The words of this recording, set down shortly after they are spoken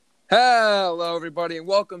Hello, everybody, and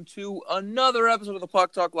welcome to another episode of the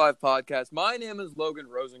Puck Talk Live podcast. My name is Logan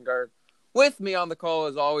Rosengard. With me on the call,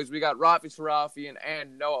 as always, we got Rafi Sarafian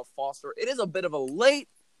and Noah Foster. It is a bit of a late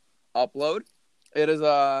upload.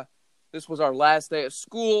 This was our last day of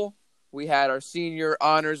school. We had our senior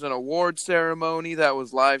honors and award ceremony that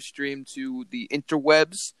was live streamed to the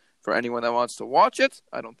interwebs for anyone that wants to watch it.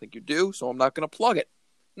 I don't think you do, so I'm not going to plug it.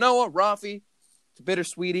 Noah, Rafi, it's a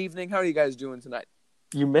bittersweet evening. How are you guys doing tonight?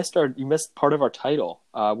 You missed part of our title.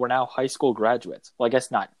 We're now high school graduates. Well, I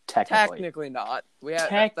guess not technically. Technically not. We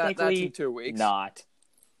had that's in 2 weeks. Not.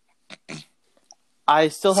 I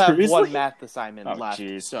still have Seriously? one math assignment left.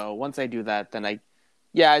 Geez. So once I do that, then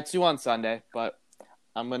it's due on Sunday, but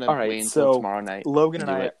I'm gonna wait until tomorrow night. Logan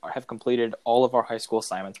and I have completed all of our high school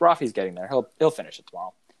assignments. Rafi's getting there. He'll finish it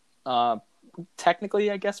tomorrow.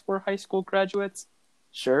 Technically, I guess we're high school graduates.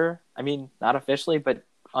 Sure. I mean, not officially, but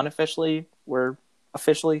unofficially, we're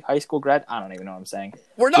officially high school grad. I don't even know what I'm saying.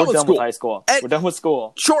 We're done with school. With high school. And we're done with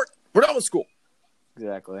school. We're done with school.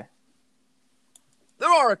 Exactly. There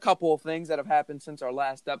are a couple of things that have happened since our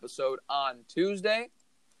last episode on Tuesday.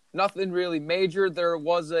 Nothing really major. There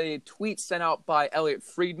was a tweet sent out by Elliot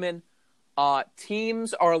Friedman.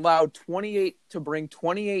 Teams are allowed to bring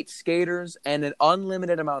 28 skaters and an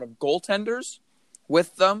unlimited amount of goaltenders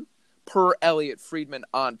with them, per Elliot Friedman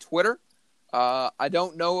on Twitter. I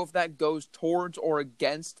don't know if that goes towards or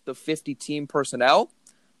against the 50-team personnel.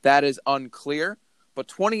 That is unclear. But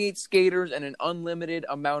 28 skaters and an unlimited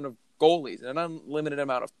amount of goalies and an unlimited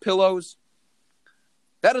amount of pillows.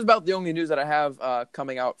 That is about the only news that I have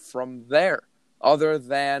coming out from there. Other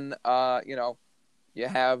than, you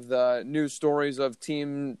have the news stories of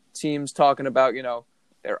teams talking about,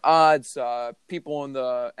 their odds. People in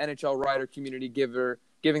the NHL writer community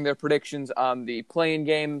giving their predictions on the play-in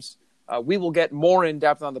games. We will get more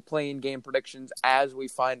in-depth on the play-in game predictions as we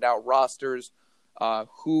find out rosters,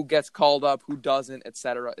 who gets called up, who doesn't, et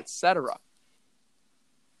cetera, et cetera.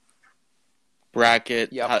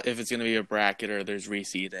 Bracket, Yep. if it's going to be a bracket or there's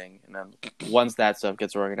reseeding. And then once that stuff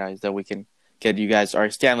gets organized, then we can get you guys our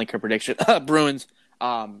Stanley Cup prediction, Bruins,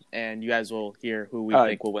 and you guys will hear who we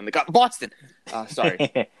think will win the cup. Boston! Sorry.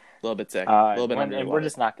 A little bit sick. A little bit under the and weather. we're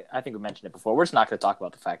just not. I think we mentioned it before. We're just not going to talk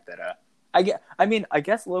about the fact that I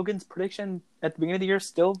guess Logan's prediction at the beginning of the year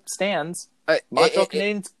still stands. Montreal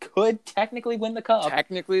Canadiens could technically win the cup.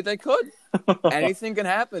 Technically, they could. Anything can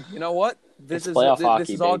happen. You know what? This is hockey,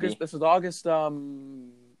 August. baby. This is August.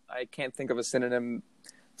 I can't think of a synonym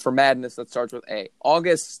for madness that starts with A.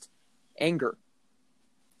 August anger.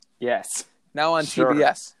 Yes. Now on Sure.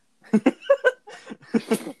 TBS.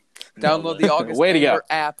 Download the August Way to go. Anger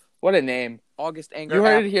app. What a name. August Anger You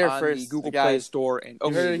heard app it here on first, the Google guys. Play Store and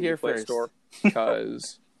You heard it here Play first. Store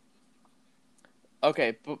because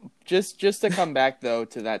Okay, but just to come back, though,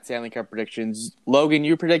 to that Stanley Cup predictions, Logan,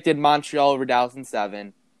 you predicted Montreal over Dallas in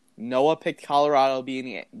 7. Noah picked Colorado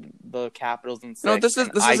being the Capitals in 6. no, this is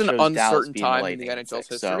an chose Dallas uncertain being time in Lightning the in NHL's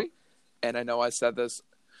 6, history, and I know I said this.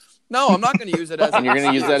 No, I'm not going to use it as. And you're going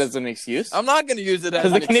to use that excuse. as an excuse? I'm not going to use it as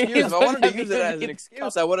 'Cause an the Canadiens excuse. If I wanted to wouldn't use have it as even an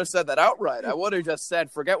excuse, I would have said that outright. I would have just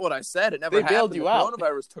said, forget what I said. It never They happened. bailed you the out.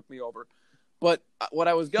 Coronavirus took me over. But what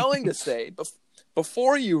I was going to say,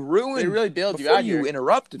 before you ruined, They really bailed you before out you here.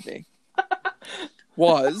 interrupted me,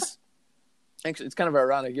 was, actually, it's kind of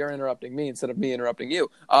ironic. You're interrupting me instead of me interrupting you.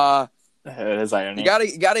 It is irony. You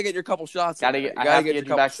gotta get your couple shots. I have to get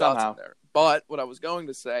you back somehow. there. But what I was going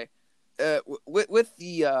to say, with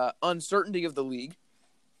the uncertainty of the league,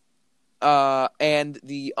 and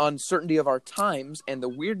the uncertainty of our times and the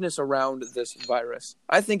weirdness around this virus,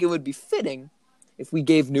 I think it would be fitting if we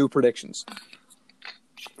gave new predictions.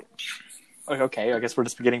 Okay, I guess we're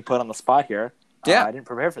just getting put on the spot here. Yeah. I didn't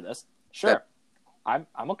prepare for this. Sure. I'm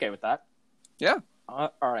okay with that. Yeah.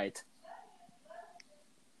 All right.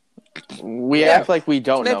 We Yeah. act like we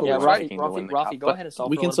don't know. Maple Yeah, who's Leafs, picking to win the Rafi, cup, go but ahead and solve.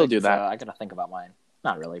 we for a can little still bit, do 'cause, that. I gotta think about mine.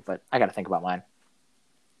 Not really, but I gotta think about mine.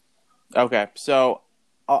 Okay, so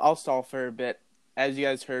I'll stall for a bit. As you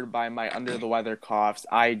guys heard by my under the weather coughs,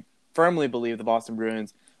 I firmly believe the Boston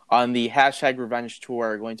Bruins on the hashtag revenge tour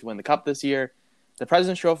are going to win the cup this year. The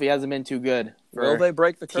President's Trophy hasn't been too good Will for they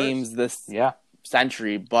break the curse? teams this Yeah.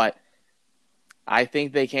 century, but I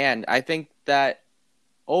think they can. I think that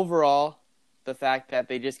overall, the fact that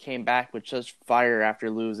they just came back with such fire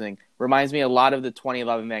after losing reminds me a lot of the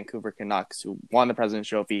 2011 Vancouver Canucks, who won the President's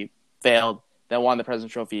Trophy, failed, then won the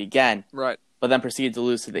President's Trophy again, Right. but then proceeded to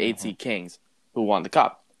lose to the 8 seed Kings, who won the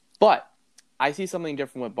cup. But I see something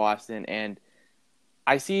different with Boston, and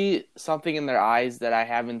I see something in their eyes that I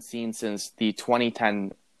haven't seen since the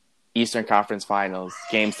 2010 Eastern Conference Finals,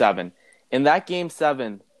 Game 7. In that Game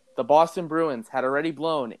 7, the Boston Bruins had already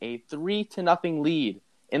blown a 3-0 lead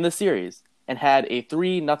in the series and had a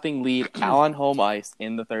 3-0 lead on home ice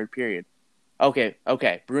in the third period. Okay,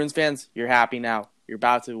 Bruins fans, you're happy now. You're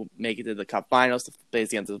about to make it to the Cup Finals to face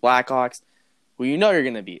against the Blackhawks, who you know you're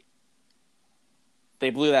going to beat. They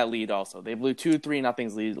blew that lead also. They blew 2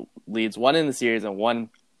 3-0 leads, one in the series and one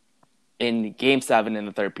in Game 7 in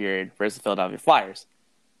the third period versus the Philadelphia Flyers.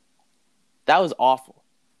 That was awful.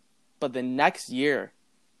 But the next year,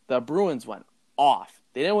 the Bruins went off.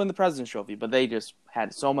 They didn't win the President's Trophy, but they just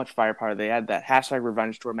had so much firepower. They had that hashtag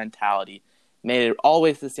revenge tour mentality, made it all the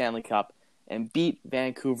way to the Stanley Cup, and beat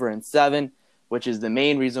Vancouver in 7, which is the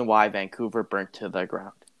main reason why Vancouver burnt to the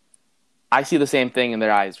ground. I see the same thing in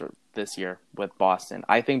their eyes this year with Boston.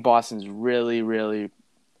 I think Boston's really, really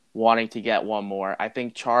wanting to get one more. I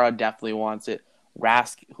think Chara definitely wants it.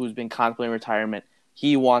 Rask, who's been contemplating retirement,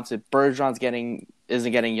 he wants it. Bergeron's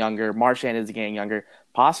isn't getting younger. Marchand isn't getting younger.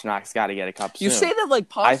 Pasternak's got to get a cup soon. You say that like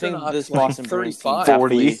I think Pasternak's this like Boston Bruins team 35,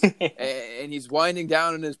 Forty. and he's winding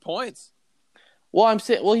down in his points. Well,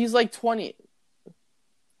 he's like 20.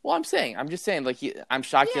 Well, I'm just saying, like I'm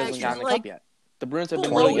shocked he Yeah, hasn't gotten the he's cup yet. The Bruins have been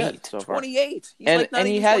Below really good so far. 28. He's And like not and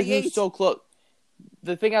even 28. he was so close.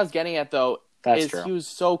 The thing I was getting at though That's is true. he was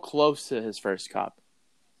so close to his first cup.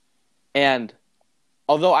 And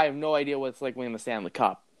although I have no idea what it's like winning the Stanley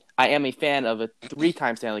Cup, I am a fan of a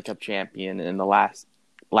 3-time Stanley Cup champion in the last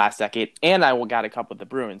decade, and I got a cup with the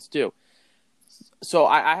Bruins too. So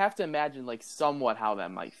I have to imagine like somewhat how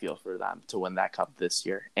that might feel for them to win that cup this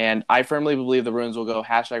year. And I firmly believe the Bruins will go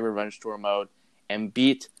hashtag revenge tour mode and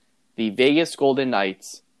beat the Vegas Golden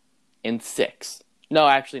Knights in 6. No,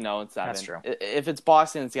 actually, no, in 7. That's true. If it's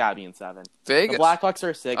Boston, it's got to be in 7. Vegas. The Blackhawks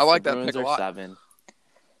are 6. I like the that Bruins pick a are lot. 7.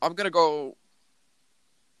 I'm gonna go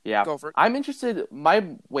Yeah. for it. I'm interested.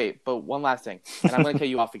 But one last thing, and I'm going to cut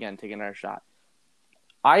you off again, take another shot.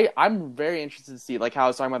 I'm very interested to see, like how I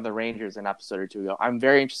was talking about the Rangers an episode or two ago. I'm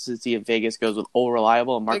very interested to see if Vegas goes with Old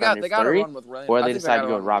Reliable and They Marc-Andre got to Fleury, run with Ryan. or I they think decide to gotta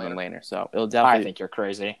go run with Robin Lehner. Lehner. So it'll I definitely. think you're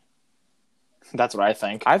crazy. That's what I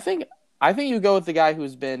think. I think you go with the guy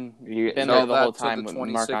who's been there the Tell whole that to time the with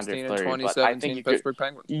Marc-Andre 2016 and Fleury. But I think 2017 Pittsburgh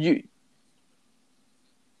Penguins.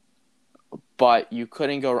 But you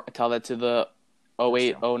couldn't go tell that to the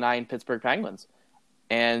 08-09 Pittsburgh Penguins.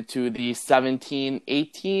 And to the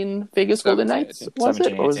 17-18 Vegas Golden 17-18. Knights, was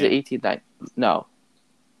it? Or was it 18-9? No.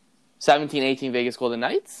 17-18 Vegas Golden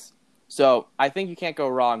Knights. So I think you can't go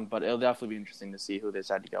wrong, but it'll definitely be interesting to see who they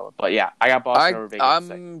decide to go with. But yeah, I got Boston over Vegas.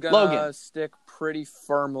 I'm gonna Logan. stick pretty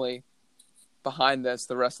firmly behind this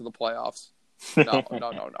the rest of the playoffs. No. The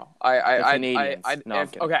Canadians. No, I'm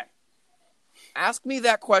kidding. Okay. Ask me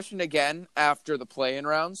that question again after the play-in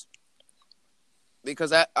rounds,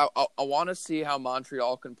 because I want to see how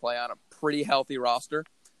Montreal can play on a pretty healthy roster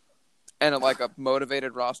and a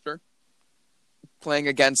motivated roster playing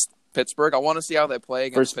against Pittsburgh. I want to see how they play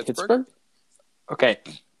against Versus Pittsburgh. Okay,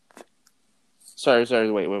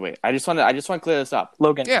 Sorry. Wait. I just want to clear this up.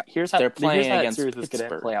 Logan. Yeah. Here's how They're playing that against series is going to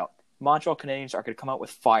Pittsburgh. play out. Montreal Canadiens are going to come out with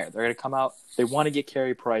fire. They're going to come out. They want to get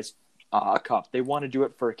Carey Price a cup. They want to do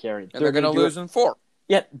it for Carey. And they're going to do lose it. in 4.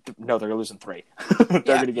 Yeah, no, they're losing 3. They're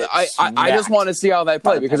going to get. I just smacked. want to see how they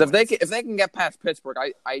play, by the because if Penguins. they can get past Pittsburgh,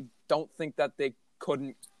 I don't think that they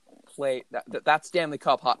couldn't play that Stanley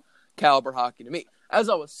Cup caliber hockey to me. As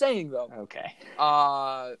I was saying though, Okay.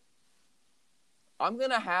 I'm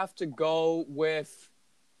gonna have to go with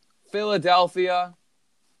Philadelphia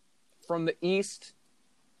from the East.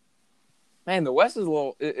 Man, the West is a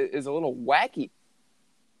little wacky.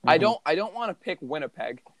 Mm-hmm. I don't want to pick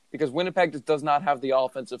Winnipeg, because Winnipeg just does not have the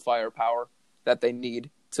offensive firepower that they need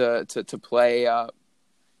to play. I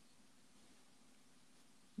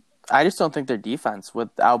just don't think their defense,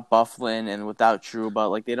 without Bufflin and without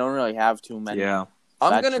Trouba, they don't really have too many. Yeah. I'm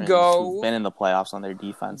gonna veterans go. who've been in the playoffs on their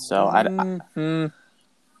defense. So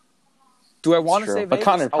Do I want to True. say But Vegas?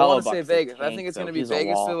 Connor I want to Hellebuck's say a Vegas. I tank, think it's though. going to be He's a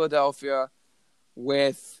Vegas, wall. Philadelphia,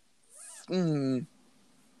 with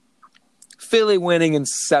Philly winning in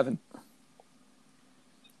 7.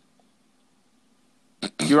 do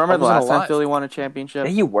you remember I the wasn't last time alive. Philly won a championship?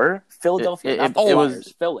 Yeah, you were Philadelphia. It- not it- the it was-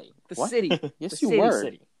 Flyers, Philly. The What? city. Yes, The you were.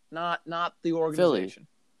 City. Not the organization.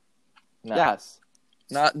 No. Yes.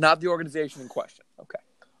 Not the organization in question. Okay.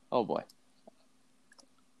 Oh boy.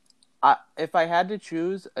 If I had to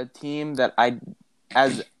choose a team that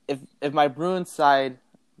if my Bruins side,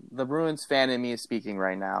 the Bruins fan in me is speaking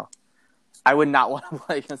right now, I would not want to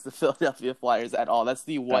play against the Philadelphia Flyers at all. That's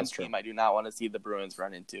the one That's true. team I do not want to see the Bruins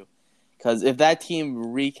run into. Because if that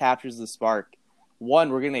team recaptures the spark,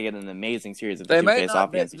 one, we're going to get an amazing series if they They do may face not. off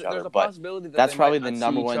against each There's other. a But possibility that that's they probably might the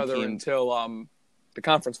not number see each one other team. until the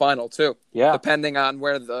conference final too. Yeah. Depending on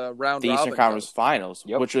where the round The robin Eastern Conference goes. Finals,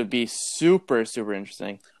 Yep. which would be super, super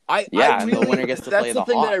interesting. I and really, the winner gets to that's play the the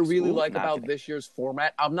thing that I Hawks. really Ooh, like not about kidding. this year's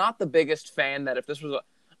format. I'm not the biggest fan that if this was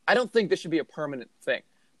I don't think this should be a permanent thing.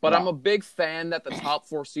 But No. I'm a big fan that the top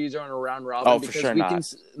 4 seeds are in a round robin Oh, for because sure we not. can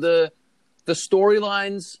the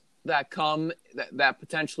storylines that come that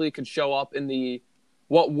potentially could show up in the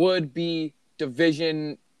what would be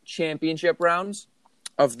division championship rounds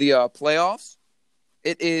of the playoffs.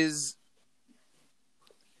 It is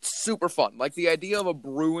super fun. Like the idea of a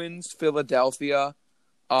Bruins Philadelphia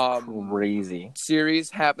Crazy. series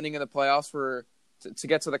happening in the playoffs to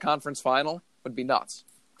get to the conference final would be nuts.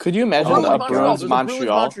 Could you imagine Oh, a my Bruins There's a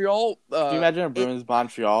Montreal? Montreal. Could you imagine a Bruins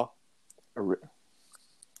Montreal?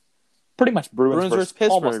 Pretty much Bruins versus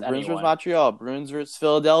Pittsburgh, almost Bruins versus anyone. Montreal, Bruins versus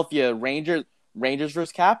Philadelphia, Rangers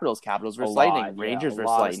versus Capitals, Capitals versus Lightning, Rangers versus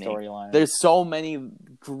Lightning. Storylines. There's so many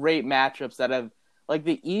great matchups that have, like,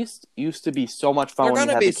 the East used to be so much fun They're when you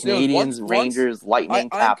gonna had be the soon. Canadians, Once- Rangers, Lightning, I'm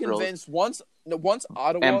Capitals. convinced once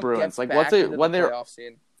Ottawa And Bruins. gets Like, back what's it- into when the they're- playoff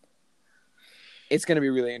scene, it's going to be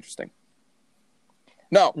really interesting.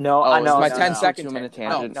 No, No, Oh, I is know. my this no, 10 no. second 2-minute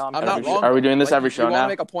tangent. tangent? No, I'm I'm are not we- wrong. are we doing this Like, every show you now? want to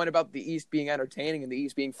make a point about the East being entertaining and the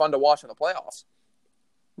East being fun to watch in the playoffs.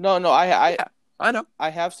 No, I I know. I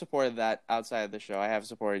have supported that outside of the show. I have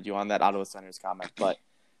supported you on that Ottawa Senators comment, but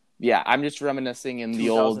yeah, I'm just reminiscing in the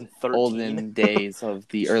 2013. olden days of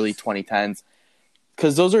the early 2010s,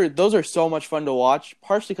 because those are so much fun to watch.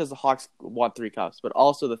 Partially because the Hawks won 3 cups, but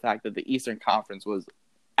also the fact that the Eastern Conference was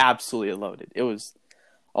absolutely loaded. It was,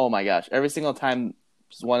 oh my gosh, every single time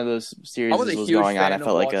one of those series I was a was huge going on, fan I of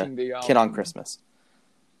felt like a watching the, kid on Christmas.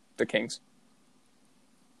 The Kings.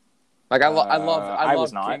 Like I I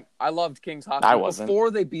was loved not. I loved Kings hockey I wasn't.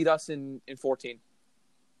 before they beat us in 14.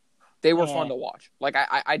 They were Yeah. fun to watch. Like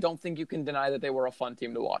I don't think you can deny that they were a fun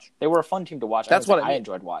team to watch. They were a fun team to watch. That's what I mean.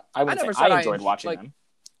 enjoyed watching. I would never say said I I enjoyed enjoyed- watching like- them.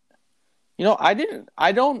 You know,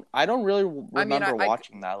 I don't really remember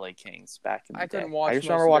watching the LA Kings back in the I day. couldn't watch I just most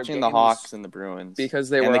remember of their watching the games Hawks and the Bruins because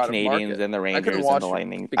they and were the out of Canadians market. and the I Rangers couldn't and watch the it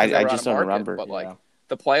Lightning. because they I were just out of don't market, remember. But like Yeah.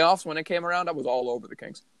 the playoffs when it came around, I was all over the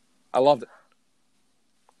Kings. I loved it.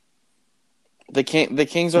 The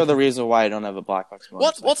Kings are the reason why I don't have a Blackhawks.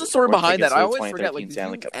 What's the story behind that? I always 2013 forget. Like, did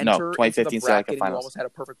Stanley you Cup. enter No, into the 2015 Stanley bracket Cup and you Finals. almost had a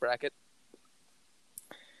perfect bracket?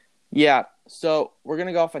 Yeah, so we're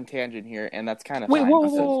gonna go off on tangent here, and that's kind of Wait, fine whoa,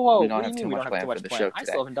 because whoa! we don't What have do you too mean we much don't have plan too for much the show I today.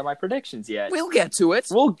 still haven't done my predictions yet. We'll get to it.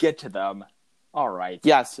 We'll get to them. All right.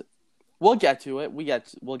 Yes, we'll get to it.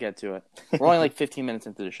 We'll get to it. We're only like 15 minutes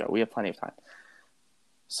into the show. We have plenty of time.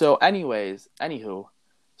 So, anywho,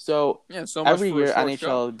 so Yeah, so much every for a year short NHL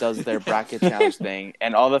show. does their bracket challenge thing,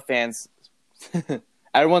 and all the fans,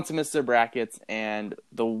 everyone submits their brackets, and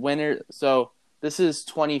the winner. So this is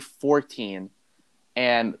 2014,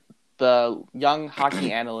 and the young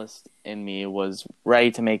hockey analyst in me was ready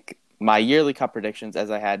to make my yearly cup predictions as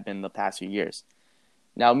I had been the past few years.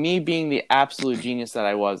 Now, me being the absolute genius that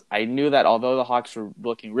I was, I knew that although the Hawks were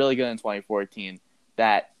looking really good in 2014,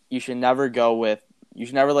 that you should never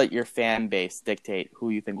let your fan base dictate who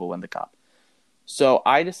you think will win the cup. So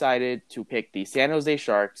I decided to pick the San Jose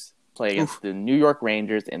Sharks play against the New York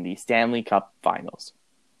Rangers in the Stanley Cup Finals.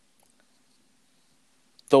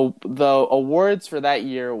 The awards for that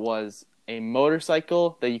year was a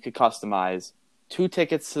motorcycle that you could customize, 2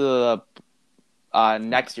 tickets to the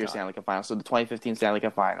next year's Stanley Cup Finals, so the 2015 Stanley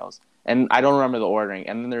Cup Finals. And I don't remember the ordering.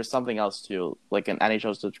 And then there's something else too, like an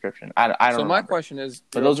NHL subscription. I don't So remember. my question is,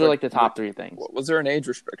 But those are like the top 3 things. Was there an age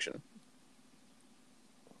restriction?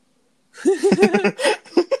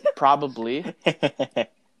 Probably.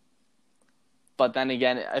 But then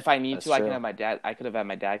again, if I need That's to, I true. can have my dad. I could have had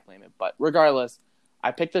my dad claim it. But regardless,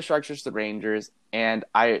 I picked the Sharks versus the Rangers, and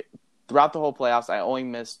throughout the whole playoffs, I only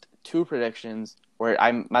missed 2 predictions where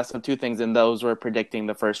I messed up 2 things, and those were predicting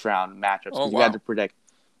the first round matchups. Oh, You wow. had to predict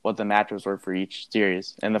what the matchups were for each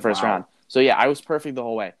series in the first Wow. round. So yeah, I was perfect the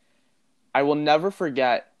whole way. I will never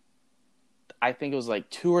forget. I think it was like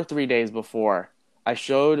 2 or 3 days before I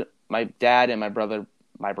showed my dad and my brother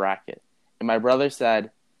my bracket, and my brother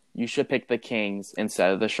said, "You should pick the Kings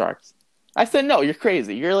instead of the Sharks." I said, "No, you're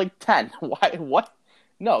crazy. You're like 10. Why? What?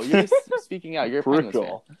 No, you're just speaking out. You're a Penguins fan."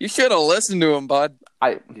 Brutal. You should have listened to him, bud.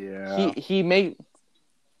 Yeah. He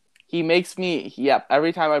makes me. Yep.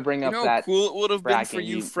 Every time I bring You up know how that, cool it would have been bracket, for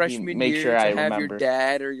you he freshman make year sure to I have remember. your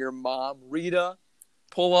dad or your mom, Rita,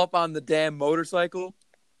 pull up on the damn motorcycle.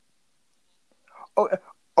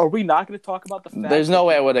 Are we not going to talk about the fact There's no that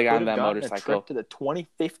way I would have could gotten that a motorcycle. trip to the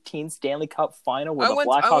 2015 Stanley Cup Final where I the went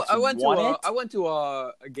Blackhawks to won a, it? I went to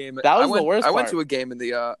a game. That was I went, the worst I went part. to a game in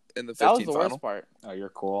the 15 That was the final. worst part. Oh, you're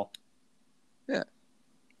cool.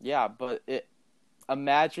 Yeah, but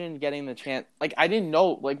imagine getting the chance. Like, I didn't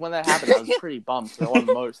know. Like, when that happened, I was pretty bummed because I won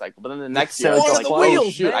the motorcycle. But then the next year, I So was it's like, the oh,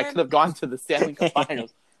 wheels, shoot, I man. could have gone to the Stanley Cup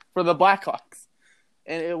Finals for the Blackhawks.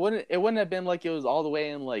 And it wouldn't have been like it was all the way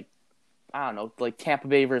in, like, I don't know, like Tampa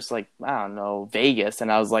Bay versus, like, I don't know, Vegas.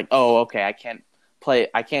 And I was like, oh, okay, I can't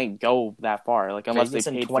go that far, like, unless Vegas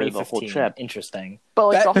they in paid for the whole 2015. trip. Interesting. But,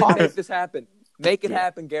 like, the Make Hawks, this happen. Make it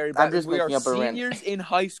happen, Gary I'm Bettman. just We are making up a rant. seniors in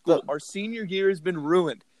high school. Our senior year has been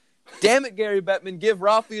ruined. Damn it, Gary Bettman. Give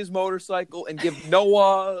Rafi his motorcycle and give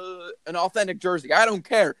Noah an authentic jersey. I don't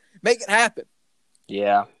care. Make it happen.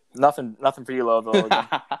 Yeah. Nothing for you, Logan.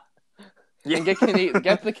 and get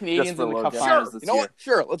the Canadians for in the Cup Logan. Finals Sure. this You know year. what?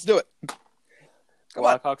 Sure. Let's do it. Come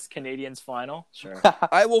on. Blackhawks Canadians final. Sure.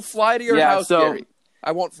 I will fly to your Yeah, house, so Gary.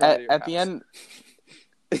 I won't fly to your At house. the end,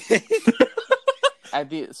 at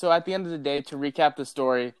the end of the day, to recap the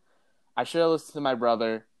story, I should have listened to my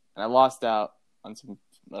brother, and I lost out on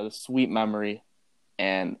a sweet memory,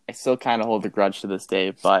 and I still kind of hold a grudge to this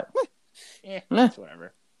day. But It's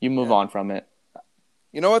whatever. you move on from it.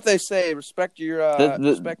 You know what they say? Respect your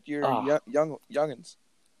youngins.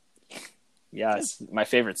 Yes, my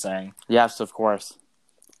favorite saying. Yes, of course.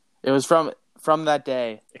 It was from that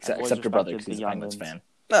day. I've always Except your brother, because respected he's a the Penguins youngins. fan.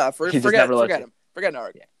 Nah, He just forget never looked him. it. Forget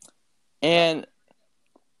Narg. Yeah. And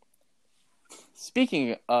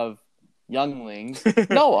speaking of younglings,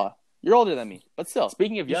 Noah, you're older than me, but still,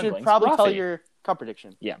 Speaking of you younglings, should probably tell Rafi. your cup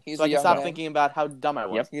prediction. Yeah. He's So I a can young stop man. thinking about how dumb I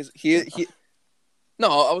was. Yep. He. No,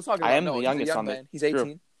 I was talking about I am Noah. the He's a youngest young on the man. He's group.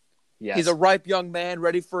 18. Yes. He's a ripe young man,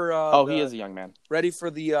 ready for. He is a young man. ready for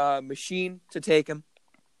the machine to take him.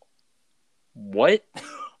 What?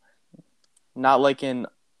 Not like an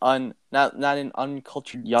not an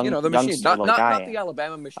uncultured young. You know, the machine, youngster not like I not am. the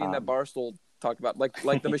Alabama machine that Um, Barstool talked about, like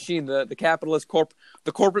the machine, the capitalist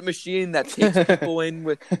the corporate machine that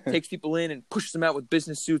takes people in and pushes them out with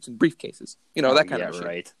business suits and briefcases. You know, that kind of machine.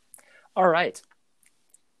 Right. All right.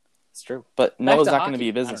 It's true. But Back Noah's to not hockey. going to be a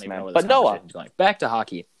I don't even businessman. know where But this Noah, conversation's going. Back to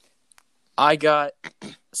hockey. I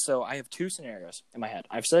have two scenarios in my head.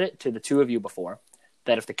 I've said it to the two of you before,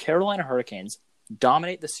 that if the Carolina Hurricanes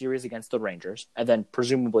dominate the series against the Rangers, and then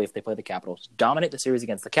presumably if they play the Capitals, dominate the series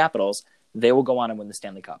against the Capitals, they will go on and win the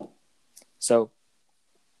Stanley Cup. So,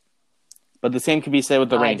 but the same could be said with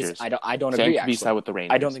the Rangers. I don't Same agree, could be actually. said with the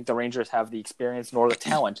Rangers. I don't think the Rangers have the experience nor the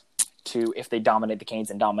talent to, if they dominate the Canes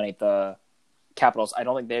and dominate the Capitals, I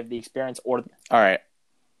don't think they have the experience or. All right.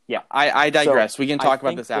 Yeah. I digress. So we can I talk about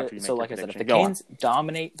think this after that- you make So, your like I said, if the prediction. Go on. Canes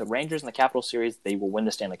dominate the Rangers in the Capitals series, they will win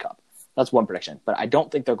the Stanley Cup. That's one prediction. But I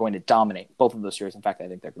don't think they're going to dominate both of those series. In fact, I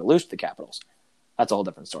think they're going to lose to the Capitals. That's a whole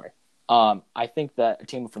different story. I think that a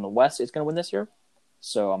team from the West is going to win this year.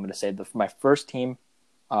 So I'm going to say my first team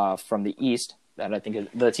from the East that I think is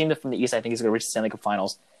the team from the East I think is going to reach the Stanley Cup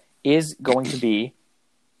Finals is going to be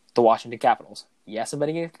the Washington Capitals. Yes, I'm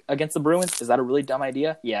betting against the Bruins. Is that a really dumb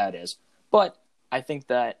idea? Yeah, it is. But I think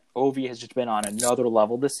that Ovi has just been on another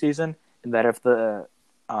level this season, and that if the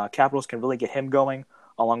Capitals can really get him going,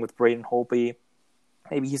 along with Braden Holtby,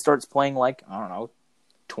 maybe he starts playing like, I don't know,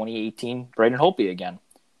 2018 Braden Holtby again,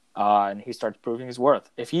 and he starts proving his worth.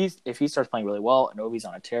 If he starts playing really well and Ovi's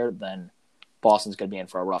on a tear, then Boston's going to be in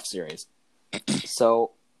for a rough series.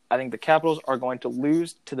 So I think the Capitals are going to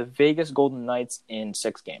lose to the Vegas Golden Knights in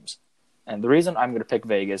 6 games. And the reason I'm going to pick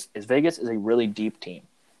Vegas is a really deep team.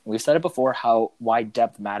 We've said it before why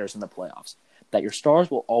depth matters in the playoffs. That your stars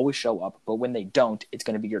will always show up, but when they don't, it's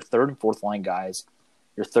going to be your third and fourth line guys,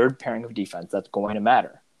 your third pairing of defense that's going to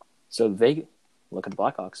matter. So Vegas, look at the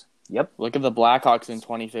Blackhawks. Yep. Look at the Blackhawks in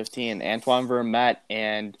 2015. Antoine Vermette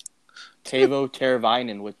and Teuvo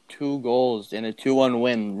Teravainen with 2 goals in a 2-1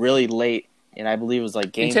 win really late. And I believe it was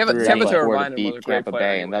like game 3 or Tampa game 4 to Teravainen was beat a great Tampa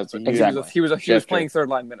player. Bay. And that's a huge Exactly. He was gesture. playing third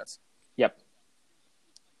line minutes. Yep.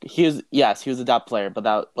 He was a top player,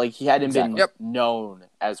 but he hadn't Exactly. been known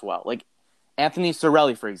as well. Like Anthony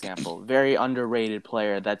Cirelli, for example, very underrated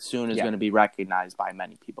player that soon is going to be recognized by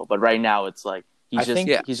many people. But right now, it's like he's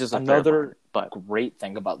just a another third, but great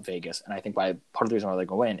thing about Vegas, and I think part of the reason why they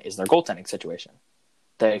go in is their goaltending situation.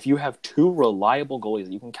 That if you have 2 reliable goalies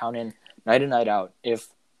that you can count in night in, night out, if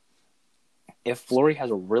Fleury has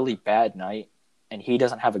a really bad night and he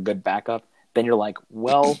doesn't have a good backup, then you're like,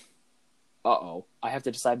 well, I have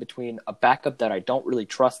to decide between a backup that I don't really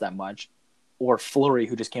trust that much or Fleury,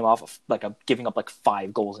 who just came off of giving up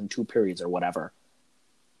 5 goals in 2 periods or whatever.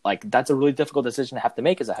 Like, that's a really difficult decision to have to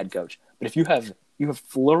make as a head coach. But if you have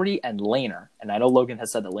Fleury and Lehner, and I know Logan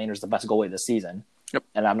has said that Lehner's the best goalie this season, Yep.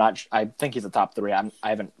 and I think he's a top 3. I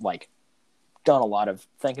haven't done a lot of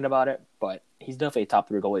thinking about it, but he's definitely a top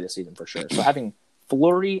 3 goalie this season for sure. So having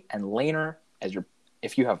Fleury and Lehner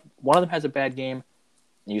if you have one of them has a bad game,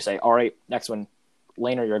 and you say, all right, next one,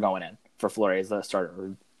 Laner, you're going in for Fleury as the starter.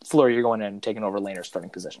 Or Fleury, you're going in and taking over Laner's starting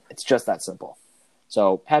position. It's just that simple.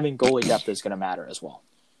 So having goalie depth is going to matter as well.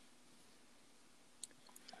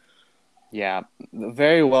 Yeah,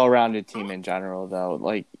 very well-rounded team in general, though.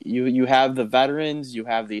 Like you have the veterans, you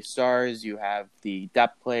have the stars, you have the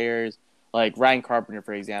depth players. Like Ryan Carpenter,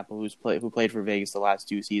 for example, who played for Vegas the last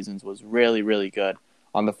 2 seasons, was really, really good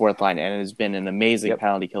on the fourth line, and has been an amazing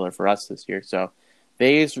penalty killer for us this year. So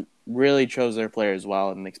Vegas really chose their players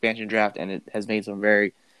well in the expansion draft, and it has made some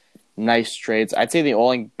very nice trades. I'd say the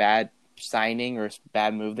only bad signing or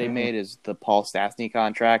bad move they made is the Paul Stastny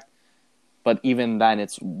contract. But even then,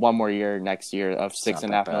 it's one more year next year of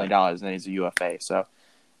 $6.5 million, and then he's a UFA. So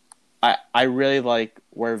I really like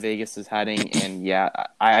where Vegas is heading, and yeah,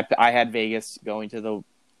 I had Vegas going to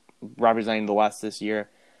representing the West this year.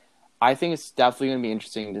 I think it's definitely going to be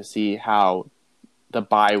interesting to see how the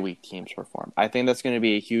bye week teams perform. I think that's going to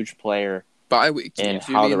be a huge player bye week in teams.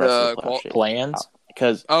 how the rest of the playoffs plans.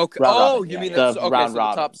 Because you mean the okay, round so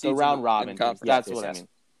robin, the top the round robin. That's what I mean.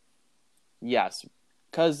 Yes,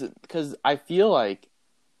 because I feel like,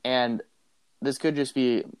 and this could just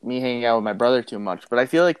be me hanging out with my brother too much, but I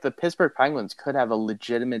feel like the Pittsburgh Penguins could have a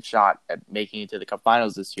legitimate shot at making it to the Cup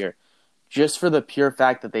Finals this year, just for the pure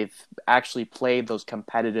fact that they've actually played those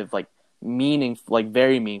competitive,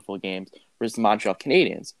 very meaningful games versus the Montreal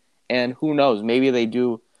Canadiens. And who knows, maybe they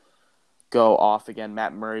do go off again.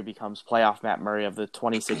 Matt Murray becomes playoff Matt Murray of the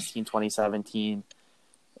 2016-2017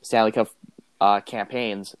 Stanley Cup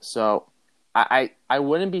campaigns. So I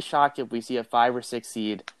wouldn't be shocked if we see a 5 or 6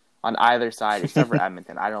 seed on either side, except for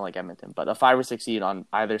Edmonton. I don't like Edmonton, but a 5 or 6 seed on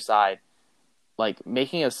either side, like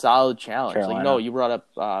making a solid challenge. Carolina. Like, no, you brought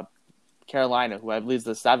up Carolina, who I believe is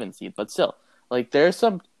the 7th seed, but still, like there's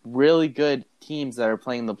some really good teams that are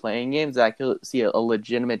playing the playing games that I could see a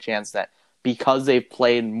legitimate chance that because they've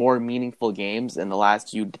played more meaningful games in the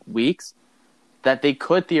last few weeks, that they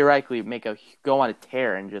could theoretically go on a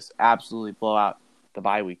tear and just absolutely blow out the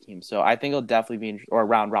bye week team. So I think it'll definitely be or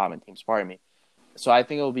round robin teams, pardon me. So I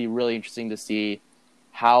think it'll be really interesting to see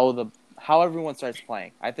how everyone starts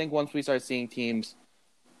playing. I think once we start seeing teams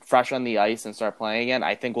fresh on the ice and start playing again,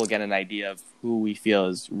 I think we'll get an idea of who we feel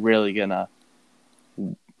is really gonna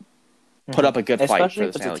put up a good fight. Especially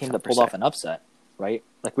if it's a team that pulled off an upset, right?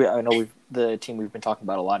 Like I know the team we've been talking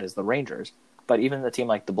about a lot is the Rangers, but even the team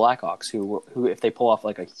like the Blackhawks, who if they pull off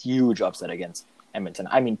like a huge upset against Edmonton,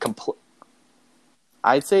 I mean,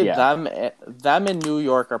 I'd say them in New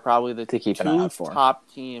York are probably the two top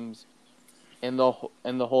teams in the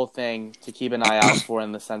whole thing to keep an eye out for,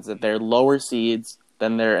 in the sense that they're lower seeds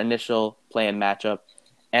than their initial play-in matchup,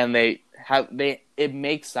 and it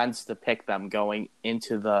makes sense to pick them going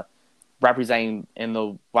into the representing in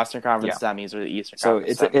the Western Conference semis or the Eastern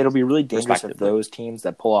Conference semis. It'll be really dangerous if those teams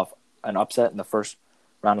that pull off an upset in the first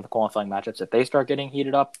round of the qualifying matchups, if they start getting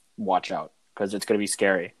heated up, watch out, because it's going to be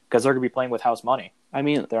scary, because they're going to be playing with house money. I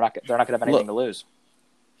mean, they're not going to have anything to lose.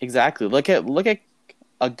 Exactly. Look at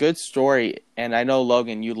a good story, and I know,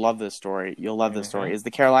 Logan, you love this story. You'll love this story. Is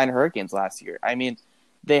the Carolina Hurricanes last year? I mean,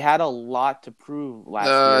 they had a lot to prove last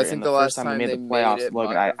year. I think and the first time they made the playoffs,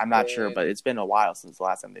 Logan, I'm not sure, but it's been a while since the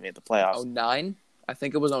last time they made the playoffs. 2009? I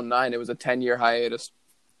think it was 2009. It was a 10-year hiatus.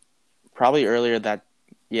 Probably earlier that.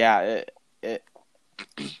 Yeah, it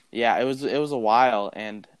was a while,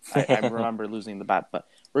 and I remember losing the bet, but.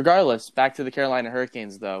 Regardless, back to the Carolina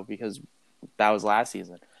Hurricanes, though, because that was last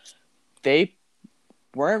season. They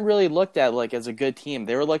weren't really looked at like as a good team.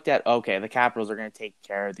 They were looked at, okay, the Capitals are going to take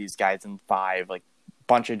care of these guys in 5, like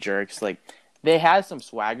bunch of jerks. Like they had some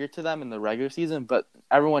swagger to them in the regular season, but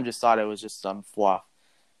everyone just thought it was just some fluff.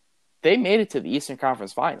 They made it to the Eastern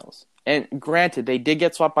Conference Finals, and granted, they did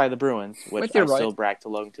get swept by the Bruins, which I still brag to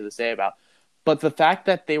Logan to this day about. But the fact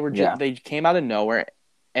that they were they came out of nowhere,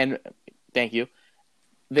 and thank you.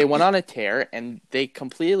 They went on a tear, and they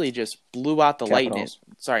completely just blew out the Lightning.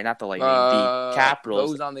 Sorry, not the Lightning. The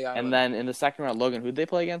Capitals. Those on the island. And then in the second round, Logan, who'd they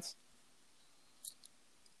play against?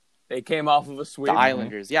 They came off of a sweep. The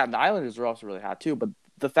Islanders. Yeah, the Islanders were also really hot, too. But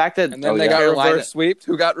the fact that... And then they got reverse sweeped.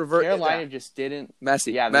 Who got reversed? Carolina just didn't...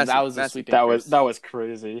 Messi. Yeah, Messi. that was a sweep. That was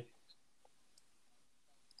crazy.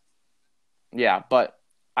 Yeah, but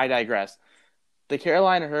I digress. The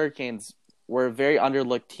Carolina Hurricanes were a very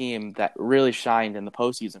underlooked team that really shined in the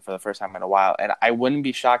postseason for the first time in a while, and I wouldn't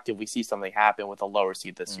be shocked if we see something happen with a lower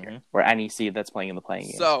seed this year, or any seed that's playing in the playing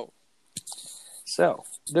game. So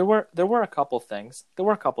there were a couple things. There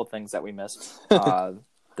were a couple things that we missed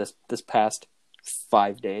this past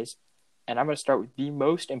 5 days, and I'm going to start with the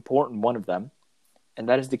most important one of them, and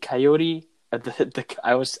that is the Coyote. I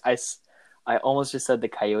almost just said the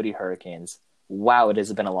Coyote Hurricanes. Wow, it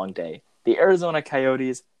has been a long day. The Arizona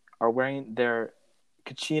Coyotes are wearing their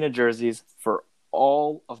Kachina jerseys for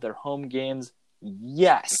all of their home games.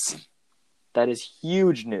 Yes, that is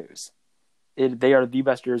huge news. They are the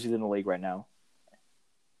best jerseys in the league right now.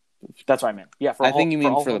 That's what I meant. Yeah, I think you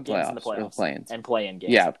mean for the games playoffs, in the for the playoffs play-ins. and play-in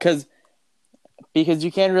games. Yeah, because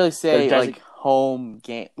you can't really say Their like home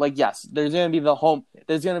game. Like yes, there's gonna be the home.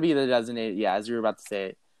 There's gonna be the designated. Yeah, as you were about to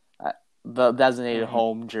say, the designated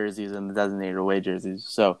home jerseys and the designated away jerseys.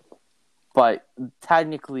 So, but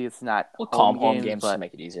technically, it's not. We'll call them home games but to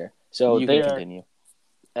make it easier. So you can continue.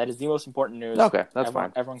 That is the most important news. Okay, that's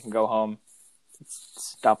fine. Everyone can go home.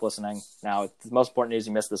 Stop listening now. It's the most important news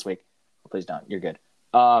you missed this week. Please don't. You're good.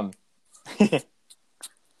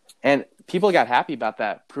 And people got happy about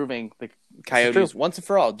that, proving the Coyotes once and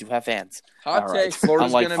for all do have fans. Hot All take: right.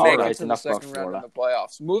 Florida's going to make it to the enough about second round Florida. of the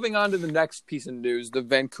playoffs. Moving on to the next piece of news: the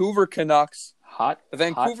Vancouver Canucks. Hot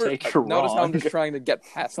take, you're Notice how I'm wrong. just trying to get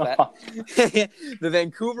past that. The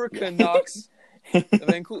Vancouver Canucks.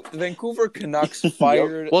 The Vancouver Canucks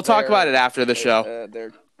fired. We'll talk about it after the show.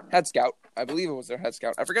 Their head scout, I believe it was their head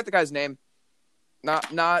scout. I forget the guy's name.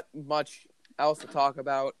 Not much else to talk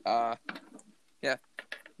about. I'm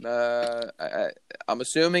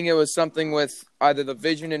assuming it was something with either the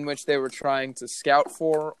vision in which they were trying to scout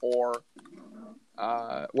for, or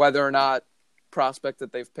whether or not prospect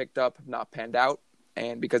that they've picked up have not panned out.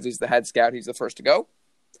 And because he's the head scout, he's the first to go.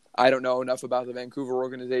 I don't know enough about the Vancouver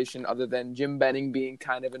organization other than Jim Benning being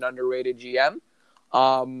kind of an underrated GM.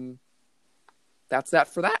 That's that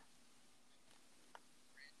for that.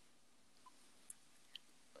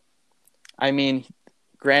 I mean,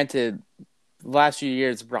 granted, the last few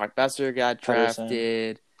years, Brock Besser got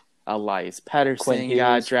drafted, Elias Pettersson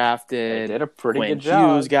got drafted, They did a pretty Quinn good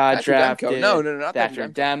job. Hughes got Thatcher drafted, Demko. No, not Thatcher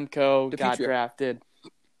Demko got DiPietro. drafted.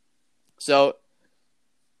 So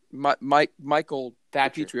Michael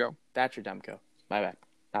Thatcher Demko. My bad,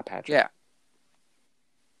 not Patrick. Yeah.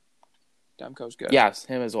 Demko's good. Yes,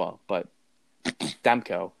 him as well. But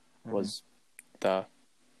Demko was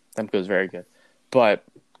very good. But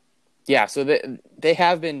yeah, so they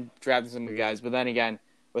have been drafting some good guys. But then again,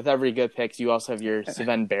 with every good picks, you also have your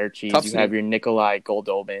Sven Baertschi, you have your Nikolai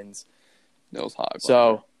Goldobins, Nils Hoglander.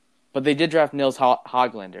 So, but they did draft Nils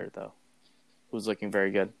Hoglander though, who's looking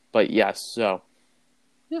very good. But yes, so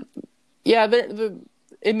yeah,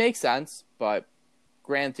 it makes sense. But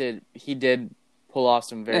granted, he did pull off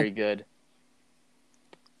some very good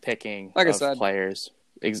picking of players,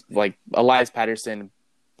 like Elias Pettersson,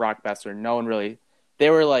 Brock Besser. No one really. They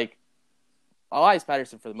were like Elias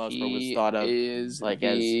Pettersson for the most part was thought of like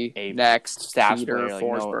as a next stats Peter player.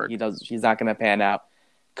 Forsberg. No, he's not going to pan out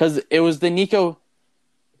because it was the Nico.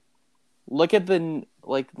 Look at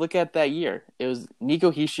that year. It was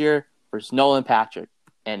Nico Hischier versus Nolan Patrick,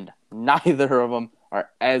 and neither of them are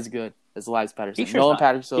as good as Elias Pettersson. Nolan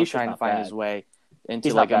Patrick's still trying to find his way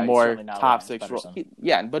into like a more top six role.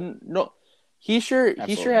 But no.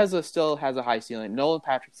 Hischier still has a high ceiling. Nolan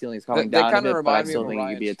Patrick's ceiling is coming down a bit, but I still think he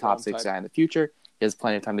could be a top six guy in the future. He has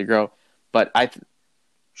plenty of time to grow. But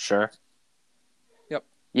Sure. Yep.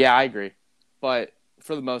 Yeah, I agree. But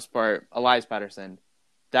for the most part, Elias Pettersson,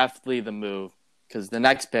 definitely the move. Because the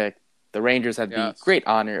next pick, the Rangers had the great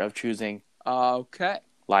honor of choosing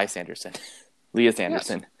Elias Anderson. Elias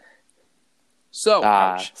Anderson. Yes. So,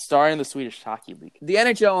 star in the Swedish Hockey League. The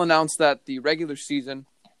NHL announced that the regular season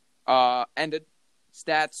ended.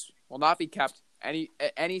 Stats will not be kept. Any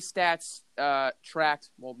stats tracked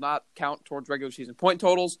will not count towards regular season point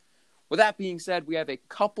totals. With that being said, we have a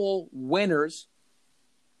couple winners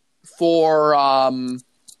for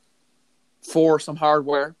some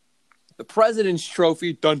hardware. The President's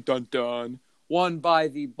Trophy, dun dun dun, won by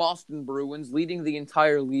the Boston Bruins, leading the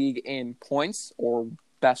entire league in points or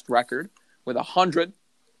best record with 100.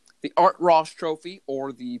 The Art Ross Trophy,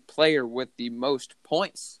 or the player with the most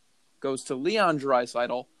points, goes to Leon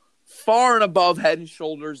Draisaitl, far and above head and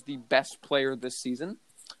shoulders the best player this season.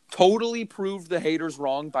 Totally proved the haters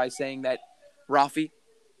wrong by saying that Rafi,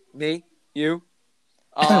 me, you,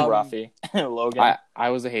 Rafi, Logan. I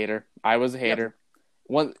was a hater. Yep.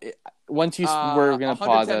 Once you were going to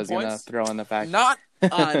pause, I was going to throw in the fact. Not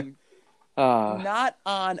on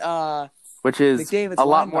which is McDavid's a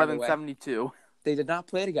lot line, more by the than way. 72. They did not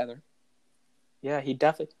play together. Yeah, he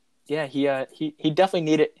definitely. Yeah, he definitely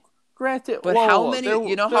needed. Granted, but how many? There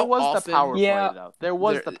was often, the power yeah, play though. There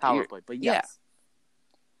was the power play, but yes.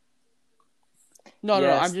 No,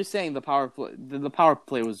 I'm just saying the power play. The power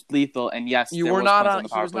play was lethal, and yes, you there were was not points on. on the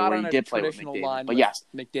He power was play not where on he a did play with traditional McDavid. line. But yes,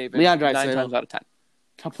 McDavid. Leon 9 Draisaitl times out of 10.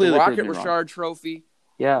 Completely The Rocket proved me wrong. Richard Trophy.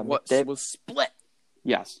 Yeah, was split.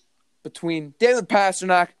 Yes, Between David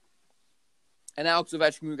Pastrnak and Alex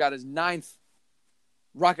Ovechkin, who got his 9th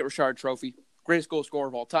Rocket Richard Trophy, greatest goal scorer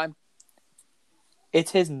of all time. It's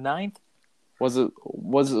his 9th. Was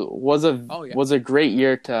a great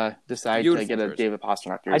year to decide Beautiful to get a jersey. David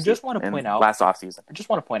Pastrnak jersey. I just want to point out last offseason. I just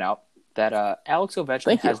want to point out that Alex Ovechkin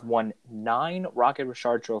Thank you. has won 9 Rocket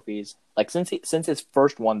Richard trophies. Like since his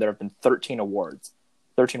first one, there have been 13 awards,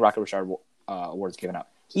 13 Rocket Richard awards given out.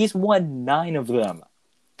 He's won 9 of them.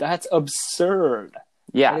 That's absurd.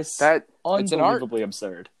 Yeah, That is that It's an art. unbelievably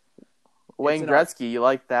absurd. Wayne an art. Gretzky, you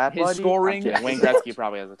like that? His buddy? scoring- I'm kidding. Wayne Gretzky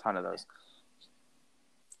probably has a ton of those.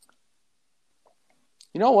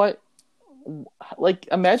 You know what? Like,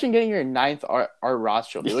 imagine getting your 9th Art Ross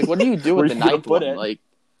trophy. Like, what do you do with Where the you gonna 9th put one? it?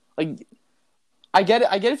 Like, I get it.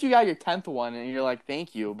 I get if you got your 10th one and you're like,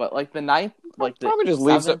 thank you. But like the 9th, like the Probably just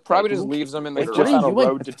leaves 7th, it. Probably like, just leaves them in the It's What just garage. are on you a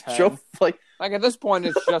doing? road to 10. Like, Like at this point,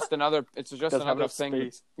 it's just another. It's just Doesn't have another enough thing.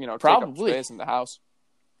 space. Take Probably. up space in the house.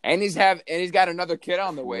 And he's got another kid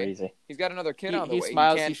on the way. Crazy. He's got another kid on the he way.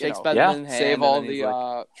 smiles, He he can't, shakes you know, Benjamin's hand, save and all then he's the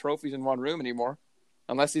like, trophies in one room anymore,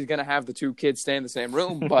 unless he's gonna have the 2 kids stay in the same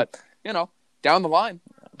room. But down the line,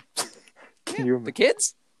 Can you the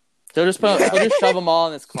kids. He'll just shove them all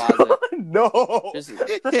in his closet. No. Just,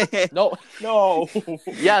 no, No.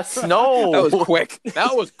 yes, no. that was quick.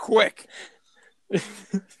 That was quick.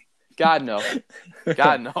 God no,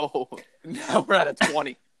 God no. Now we're at a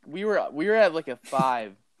 20. We were at like a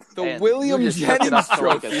 5. The and William you just took it up Jennings to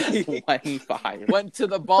like Trophy a 25. went to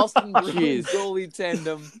the Boston Bruins Jeez. goalie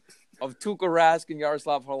tandem of Tuukka Rask and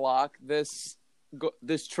Yaroslav Halak.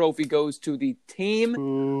 This trophy goes to the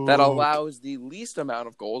team that allows the least amount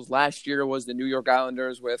of goals. Last year was the New York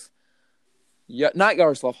Islanders with not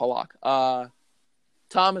Yaroslav Halak,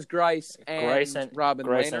 Thomas Greiss and Robin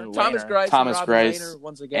Greiss Lehner. and Thomas Lehner. Greiss Thomas and Robin Greiss Lehner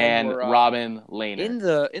once again and were, Robin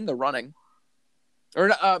Lehner. in the running. Or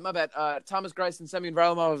my bad. Thomas Greiss and Semyon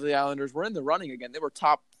Varlamov of the Islanders were in the running again. They were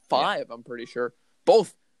top 5, I'm pretty sure.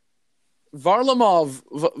 Both Varlamov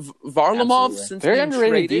Absolutely. since Very being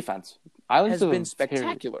underrated traded defense. Islanders has have been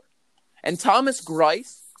spectacular. And Thomas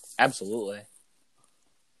Greiss Absolutely.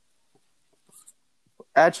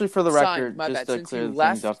 Actually, for the Signed, record, my just bad, to since clear he things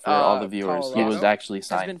left, up for all the viewers, he was Colorado, actually has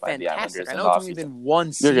signed been by the fantastic. Islanders I in know the it's only offseason. been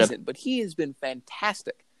one You're good. season, but he has been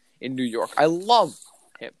fantastic in New York. I love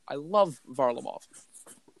him. I love Varlamov.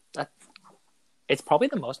 It's probably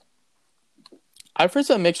the most. I've heard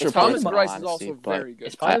some mixture of Thomas praise, Greiss is honestly, also but very good.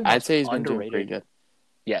 It's probably the I'd most say he's been doing underrated. pretty good.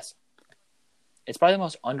 Yes. It's probably the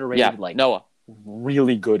most underrated, Yeah, like Noah.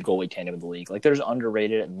 really good goalie tandem in the league. Like there's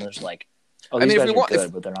underrated and there's like, oh, I these mean, if guys we are want-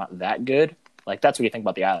 good, but they're not that good. Like that's what you think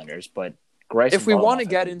about the Islanders. But Greiss If and we Varlamov wanna have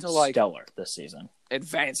get been into, like- stellar this season.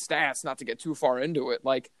 Advanced stats, not to get too far into it.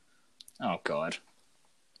 Like, Oh God.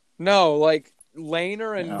 no, like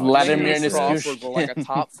Lehner and No, Vladimir Lehner and Crawford Nichushkin. were like a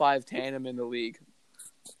top 5 tandem in the league.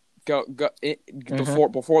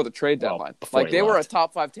 Before the trade Well, deadline, before like he they were a left.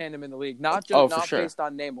 top 5 tandem in the league, not just Oh, for not sure. based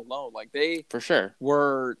on name alone. Like they For sure.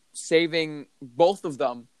 were saving both of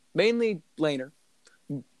them, mainly Lehner,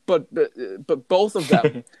 but both of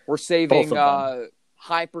them were saving Both of them.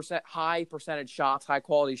 high percentage shots, high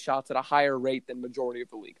quality shots at a higher rate than majority of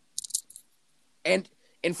the league. And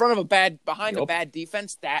in front of a bad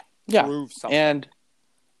defense, that Yeah. proves something. And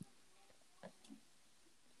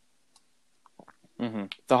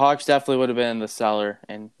the Hawks definitely would have been in the cellar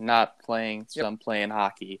and not playing playing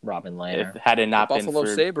hockey Robin if Lehner. had it not been Buffalo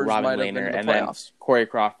for Sabres Robin might have been Lehner in the and then playoffs. Corey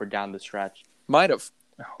Crawford down the stretch. Might have.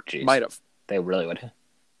 Oh jeez. Might have. They really would.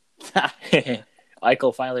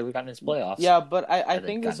 Eichel finally we got in his playoffs. Yeah, but I And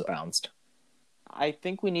think then this. got bounced. I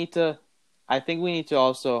think we need to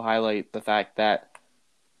also highlight the fact that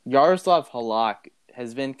Yaroslav Halak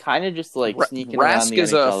has been kind of just like sneaking around the Rask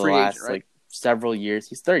is a NHL the free last agent, right? like several years.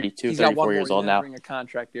 He's 32, He's got 34 one years more old year now. entering a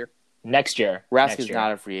contract here. Next year. Rask Next is year.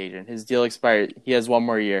 not a free agent. His deal expired. He has one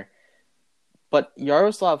more year. But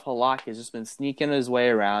Yaroslav Halak has just been sneaking his way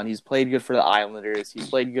around. He's played good for the Islanders. He's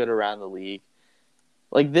played good around the league.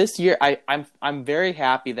 Like this year, I'm very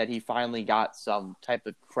happy that he finally got some type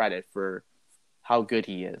of credit for how good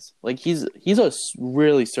he is. Like he's a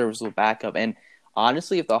really serviceable backup. And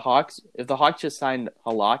honestly, if the Hawks just signed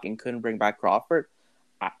Halak and couldn't bring back Crawford,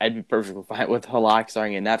 I'd be perfectly fine with Halak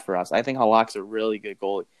starting in net for us. I think Halak's a really good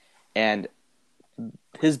goalie, and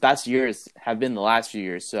his best years have been the last few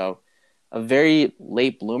years. So a very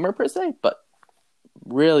late bloomer per se, but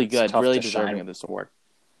really It's good, tough really to deserving shine. of this award.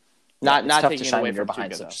 It's Not tough taking to it shine away when you're from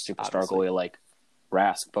behind Tuukka, such a though, superstar obviously. goalie like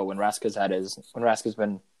Rask. But when Rask has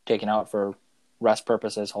been taken out for rest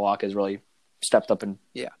purposes, Halak has really stepped up and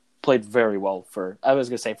played very well for. I was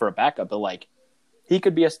gonna say for a backup, but like he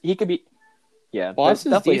could be. Yeah,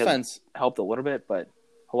 Boston's definitely has defense. helped a little bit, but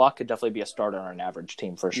Halak could definitely be a starter on an average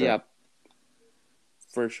team for sure. Yeah.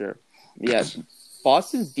 For sure. Yeah.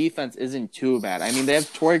 Boston's defense isn't too bad. I mean, they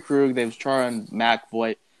have Torrey Krug, they have Charon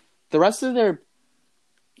McVoy. The rest of their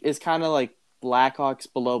is kind of like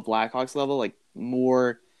Blackhawks below Blackhawks level, like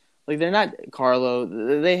more like they're not Carlo.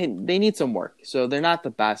 They need some work, so they're not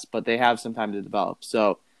the best, but they have some time to develop.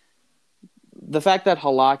 So the fact that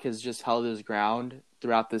Halak has just held his ground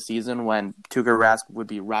throughout the season when Tuukka Rask would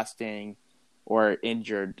be resting or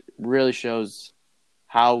injured really shows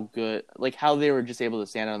how good, like how they were just able to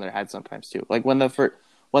stand on their head sometimes too. Like when the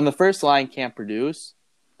first line can't produce,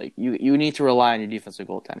 like you need to rely on your defensive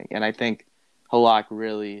goaltending, and I think Halak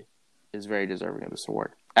really is very deserving of this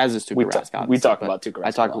award. As is Tuukka Rask. We talk about Tuukka Rask.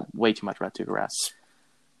 I talk way too much about Tuukka Rask.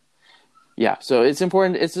 Yeah, so it's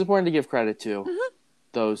important. It's important to give credit to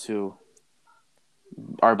those who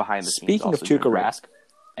are behind the scenes. Speaking of Tuukka Rask,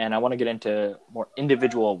 and I want to get into more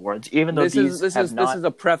individual awards, even though this is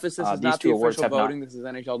a preface. This is not the official voting. This is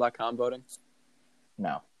NHL.com voting.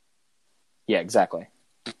 No. Yeah, exactly.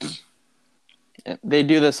 They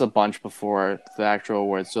do this a bunch before the actual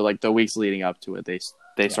awards. So like the weeks leading up to it,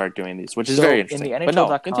 they start doing these, which is very interesting. In the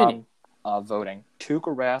NHL.com voting,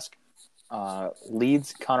 Tuukka Rask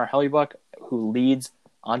leads Connor Hellebuyck, who leads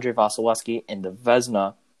Andrei Vasilevsky in the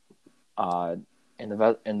Vezina. In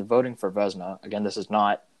the voting for Vezina. Again, this is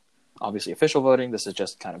not obviously official voting. This is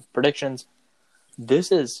just kind of predictions.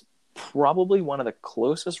 This is probably one of the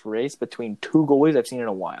closest race between two goalies I've seen in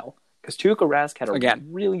a while. Because Tuukka Rask had a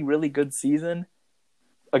really, really good season.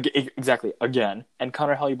 Exactly, again. And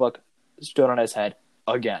Connor Hellebuyck stood on his head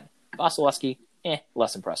again. Vasilevsky,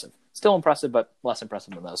 less impressive. Still impressive, but less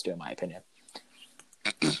impressive than those two, in my opinion.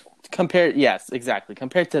 Compared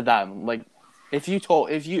to them, like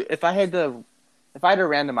if I had a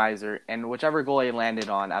randomizer and whichever goalie it landed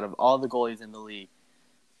on out of all the goalies in the league,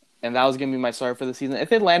 and that was gonna be my starter for the season,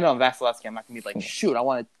 if it landed on Vasilevsky, I'm not gonna be like, shoot, I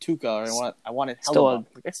wanted Tuukka or I wanted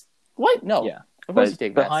Hellebuyck. What? No. Yeah. Of course you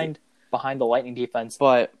take behind the Lightning defense,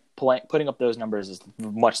 but putting up those numbers is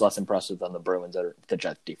much less impressive than the Bruins or the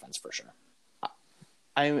Jets defense for sure.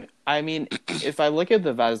 I mean, if I look at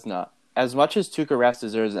the Vezina, as much as Tuukka Rask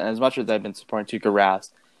deserves it, and as much as I've been supporting Tuukka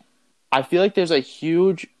Rask, I feel like there's a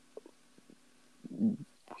huge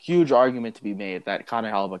argument to be made that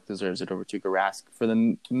Connor Hellebuyck deserves it over Tuukka Rask for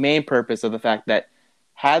the main purpose of the fact that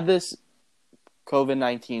had this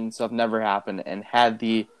COVID-19 stuff never happened and had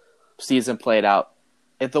the season played out,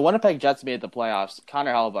 if the Winnipeg Jets made the playoffs,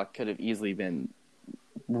 Connor Hellebuyck could have easily been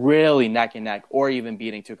really neck and neck or even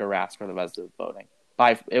beating Tuukka Rask for the rest of the voting.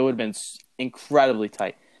 It would have been incredibly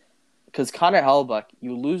tight. Because Connor Hellebuyck,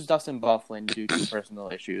 you lose Dustin Byfuglien due to personal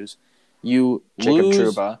issues. You lose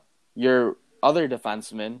Trouba. Your other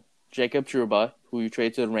defenseman, Jacob Trouba, who you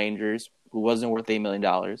traded to the Rangers, who wasn't worth $8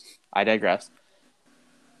 million. I digress.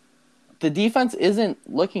 The defense isn't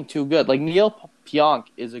looking too good. Like, Neil Pionk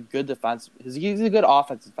is a good defense. He's a good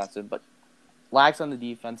offensive defenseman, but lacks on the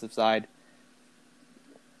defensive side.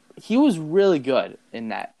 He was really good in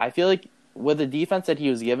that. I feel like with the defense that he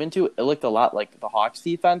was given to, it looked a lot like the Hawks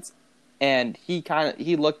defense, and he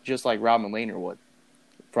looked just like Robin Lehner would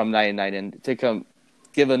from night and night. And to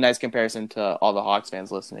give a nice comparison to all the Hawks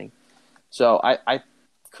fans listening. So I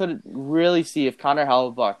could really see if Connor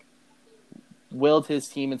Hellebuyck willed his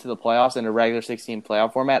team into the playoffs in a regular 16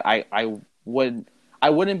 playoff format, I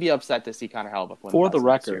wouldn't be upset to see Connor Hellebuyck win. For the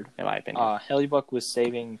record, in my opinion, Hellebuyck was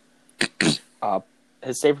saving.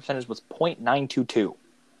 His save percentage was .922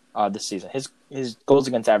 this season. His goals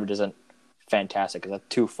against average isn't fantastic. It's at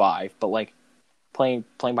 2.5, but like playing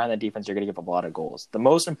behind that defense, you're going to give up a lot of goals. The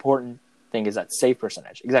most important thing is that save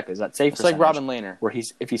percentage. Exactly, is that save percentage. It's like Robin Lehner, where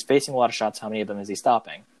if he's facing a lot of shots, how many of them is he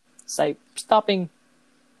stopping? Stopping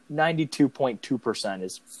 92.2%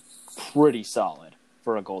 is pretty solid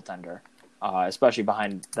for a goaltender, especially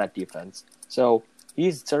behind that defense. So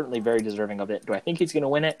he's certainly very deserving of it. Do I think he's going to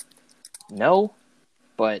win it? No,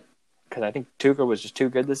 but because I think Tuukka was just too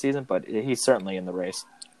good this season, but he's certainly in the race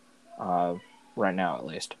right now, at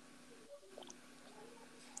least.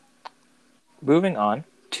 Moving on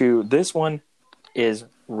to this one is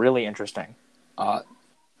really interesting.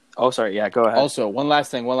 Sorry. Yeah, go ahead. Also, one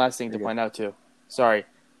last thing to point out too. Sorry.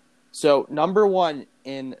 So, number one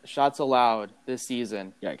in shots allowed this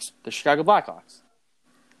season, yikes, the Chicago Blackhawks.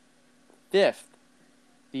 Fifth,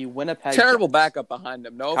 the Winnipeg terrible Jets. Backup behind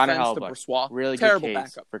him. No Connor offense Hellebuyck. to Brossoit. Really terrible good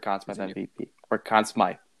case backup for Conn Smythe MVP or Conn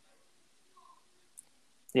Smythe.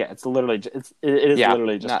 Yeah, it's literally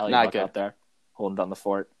literally just Hellebuyck out there holding down the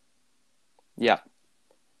fort. Yeah.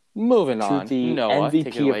 Moving on to the Noah,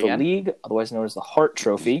 MVP of the league, otherwise known as the Hart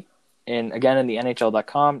Trophy. And again, in the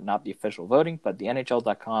NHL.com, not the official voting, but the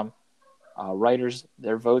NHL.com writers,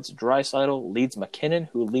 their votes, Draisaitl leads McKinnon,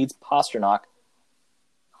 who leads Pastrnak.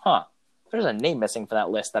 There's a name missing for that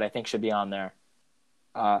list that I think should be on there.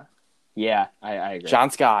 Yeah, I agree.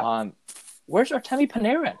 John Scott. Where's Artemi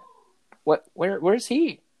Panarin? Where is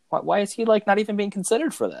he? Why is he like not even being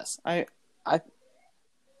considered for this?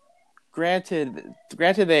 Granted,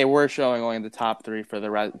 they were showing only the top 3 for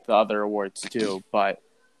the other awards too, but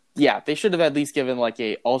yeah, they should have at least given like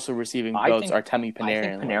a also receiving votes Artemi Panarin.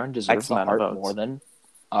 I think Panarin deserves the Hart more than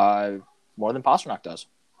Pastrnak does.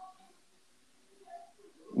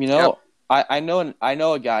 You know, yep. I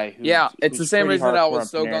know a guy who. Yeah, it's the same reason that I was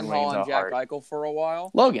so Panarin gung ho on Jack Eichel for a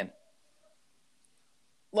while. Logan.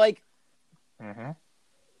 Like,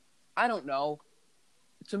 I don't know.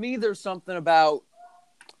 To me, there's something about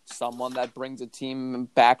someone that brings a team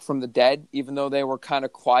back from the dead, even though they were kind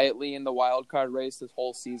of quietly in the wild card race this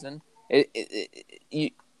whole season.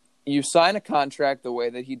 You sign a contract the way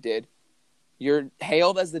that he did. You're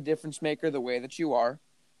hailed as the difference maker the way that you are.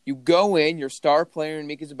 You go in, your star player in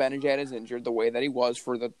Mika Zibanejad is injured the way that he was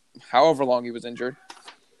for the however long he was injured.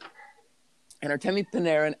 And Artemi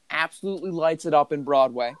Panarin absolutely lights it up in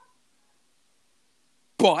Broadway.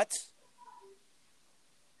 But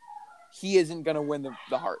he isn't going to win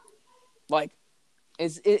the Hart. Like,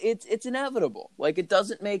 it's inevitable. Like, it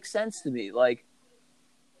doesn't make sense to me. Like,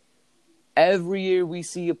 every year we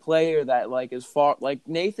see a player that, like, is far... Like,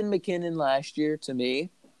 Nathan McKinnon last year, to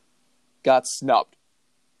me, got snubbed.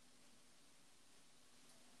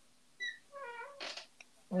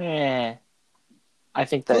 I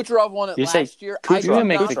think that... Kucherov won it last year. You can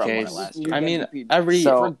make the case. I mean,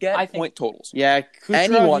 forget point totals. Yeah, Kucherov,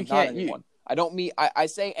 anyone, not anyone. I don't mean... I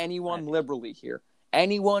say anyone liberally here.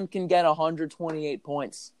 Anyone can get 128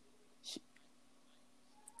 points.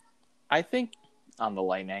 I think... On the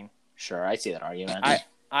Lightning. Sure, I see that argument.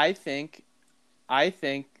 I think,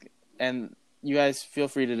 and you guys feel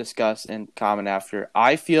free to discuss and comment after.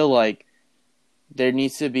 I feel like there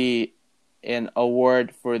needs to be an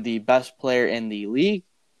award for the best player in the league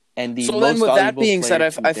and the most valuable player. So then, with that being said,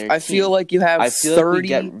 I feel like you have 30. Like we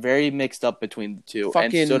get very mixed up between the two,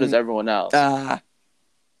 and so does everyone else.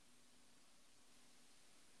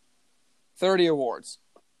 30 awards.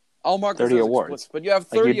 I'll mark 30 awards, but you have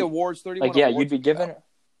 30 awards. 31. Like, yeah, awards you'd be given,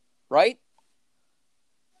 right?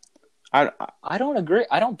 I don't agree.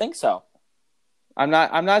 I don't think so. I'm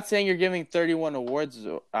not saying you're giving 31 awards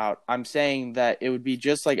out. I'm saying that it would be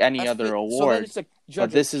just like any other award.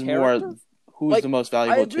 But this is more who's the most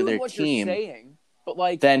valuable to their team. You're saying, but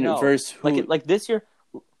like versus who, like this year.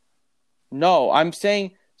 No, I'm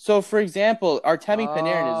saying so. For example, Artemi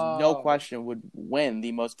Panarin is no question would win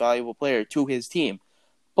the most valuable player to his team,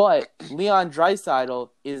 but Leon Draisaitl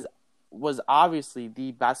was obviously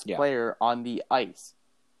the best player on the ice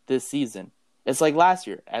this season. It's like last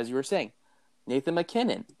year, as you were saying. Nathan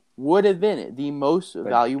McKinnon would have been the most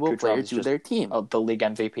valuable player to their team. The league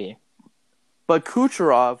MVP. But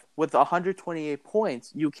Kucherov, with 128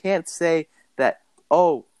 points, you can't say that,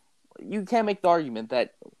 you can't make the argument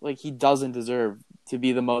that like he doesn't deserve to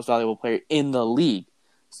be the most valuable player in the league.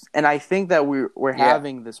 And I think that we're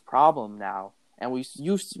having this problem now, and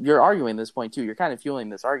you're arguing this point too. You're kind of fueling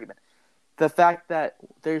this argument. The fact that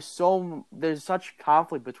there's such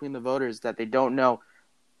conflict between the voters that they don't know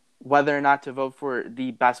whether or not to vote for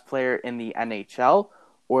the best player in the NHL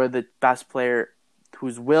or the best player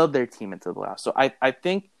who's willed their team into the playoffs. So I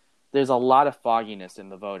think there's a lot of fogginess in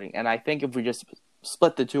the voting. And I think if we just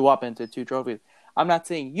split the two up into 2 trophies, I'm not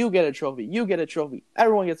saying you get a trophy,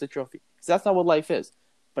 everyone gets a trophy. Because that's not what life is.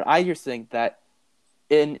 But I just think that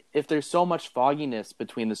if there's so much fogginess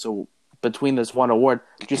between this one award,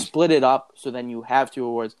 just split it up so then you have 2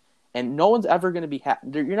 awards. And no one's ever going to be happy.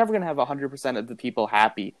 You're never going to have 100% of the people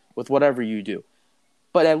happy with whatever you do.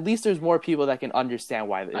 But at least there's more people that can understand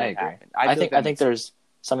why it happened. I think there's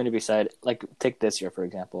something to be said. Like, take this year, for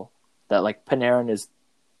example. That, like, Panarin is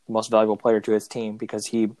the most valuable player to his team because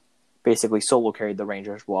he basically solo carried the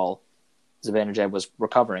Rangers while Zibanejad was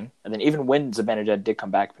recovering. And then even when Zibanejad did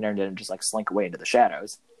come back, Panarin didn't just, like, slink away into the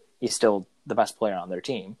shadows. He's still the best player on their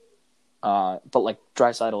team. But, like,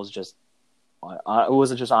 Draisaitl is just... it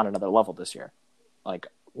wasn't just on another level this year. Like,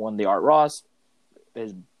 won the Art Ross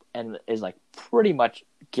is like pretty much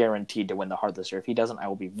guaranteed to win the Hart this year. If he doesn't, I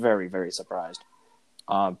will be very, very surprised.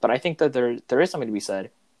 But I think that there is something to be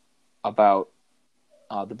said about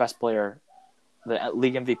the best player, the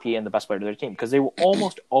league MVP, and the best player to their team, because they will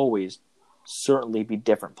almost always certainly be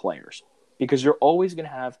different players. Because you're always going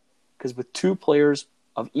to have, because with 2 players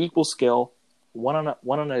of equal skill, one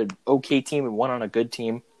on an okay team and one on a good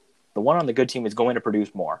team, the one on the good team is going to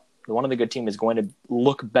produce more. The one on the good team is going to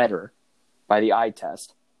look better by the eye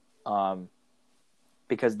test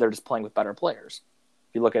because they're just playing with better players.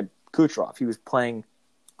 If you look at Kucherov, he was playing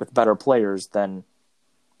with better players than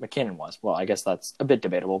McKinnon was. Well, I guess that's a bit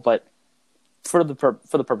debatable, but for the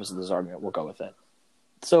purpose of this argument, we'll go with it.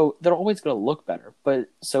 So they're always going to look better, but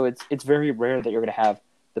so it's very rare that you're going to have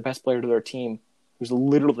the best player to their team who's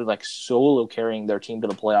literally like solo carrying their team to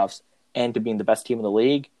the playoffs and to being the best team in the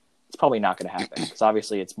league. It's probably not going to happen because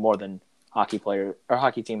obviously it's more than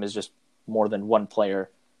hockey team is just more than one player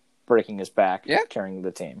breaking his back, carrying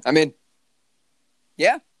the team. I mean,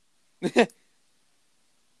 yeah.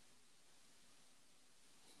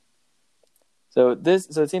 So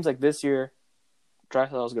it seems like this year,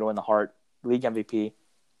 Draisaitl is going to win the Hart League MVP.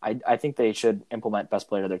 I think they should implement best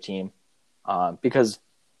player of their team because,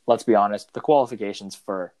 let's be honest, the qualifications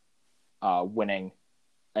for winning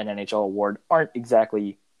an NHL award aren't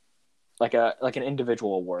exactly like an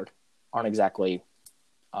individual award. Aren't exactly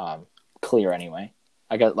clear anyway.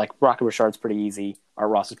 I got like Rocket Richard's pretty easy. Art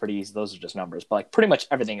Ross is pretty easy. Those are just numbers, but like pretty much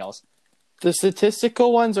everything else. The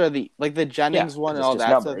statistical ones are the Jennings one and all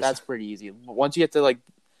that stuff. That's pretty easy. But once you get to like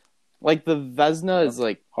the Vezina is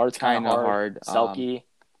like Hart's kind of hard. Selke.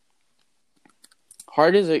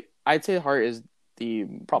 Hart is I'd say Hart is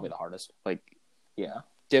probably the hardest. Like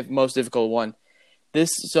most difficult one.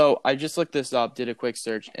 So I just looked this up, did a quick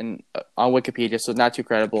search and on Wikipedia, so not too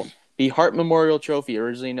credible. The Hart Memorial Trophy,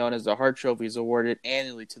 originally known as the Hart Trophy, is awarded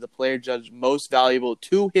annually to the player judged most valuable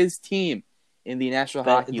to his team in the National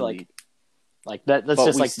Hockey League. Like that's but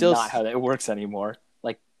just like not how that works anymore.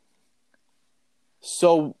 Like,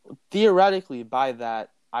 so theoretically, by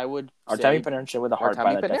that, I would Artemi Panarin should win the Hart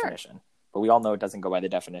by that definition, but we all know it doesn't go by the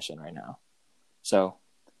definition right now. So,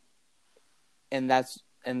 and that's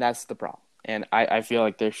the problem. And I feel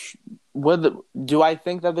like do I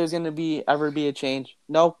think that there's going to ever be a change?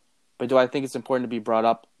 No. But do I think it's important to be brought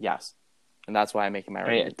up? Yes. And that's why I'm making my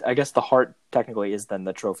ranking. I guess the Hart technically is then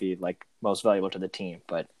the trophy like most valuable to the team,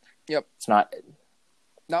 but it's not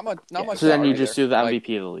much. So then you just do the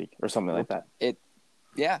MVP of the league or something like that. It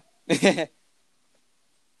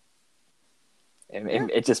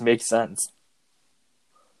just makes sense.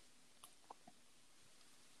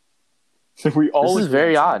 This is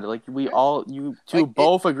very odd. Like you two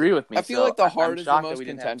both agree with me. I feel like the Hart is the most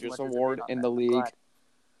contentious award in the league,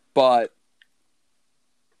 but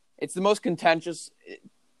it's the most contentious.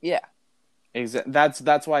 Yeah, exactly.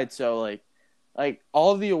 That's why it's so like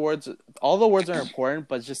all the awards are important,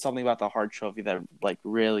 but it's just something about the Hart Trophy that like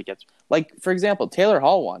really gets like, for example, Taylor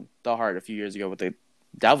Hall won the Hart a few years ago with the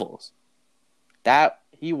Devils. That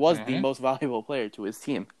he was the most valuable player to his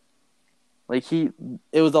team. Like it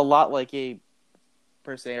was a lot like a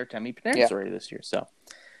per se Artemi Panarin story this year. So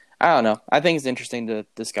I don't know. I think it's interesting to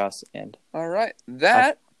discuss. And all right,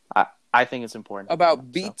 that I think it's important.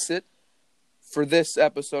 About beats it for this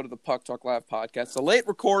episode of the Puck Talk Live podcast. A late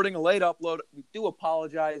recording, a late upload. We do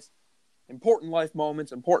apologize. Important life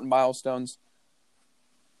moments, important milestones.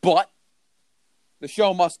 But the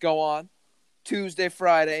show must go on Tuesday,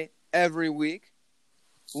 Friday, every week.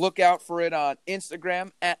 Look out for it on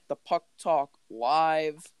Instagram at the Puck Talk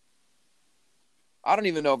Live. I don't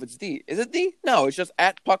even know if it's D. Is it D? No, it's just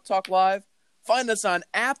at Puck Talk Live. Find us on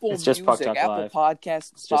Apple Music, Apple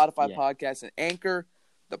Podcasts, Spotify Podcasts, and Anchor.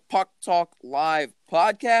 The Puck Talk Live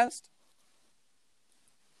podcast.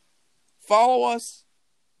 Follow us.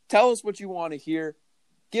 Tell us what you want to hear.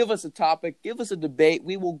 Give us a topic. Give us a debate.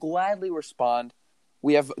 We will gladly respond.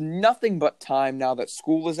 We have nothing but time now that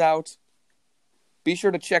school is out. Be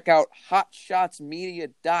sure to check out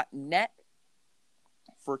hotshotsmedia.net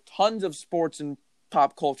for tons of sports and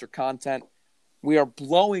pop culture content. We are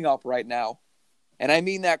blowing up right now. And I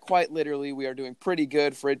mean that quite literally. We are doing pretty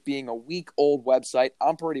good for it being a week-old website.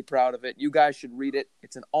 I'm pretty proud of it. You guys should read it.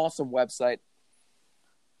 It's an awesome website.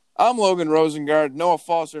 I'm Logan Rosengard, Noah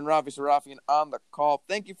Foster, and Rafi Sarafian on the call.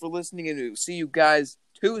 Thank you for listening, and we'll see you guys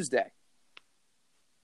Tuesday.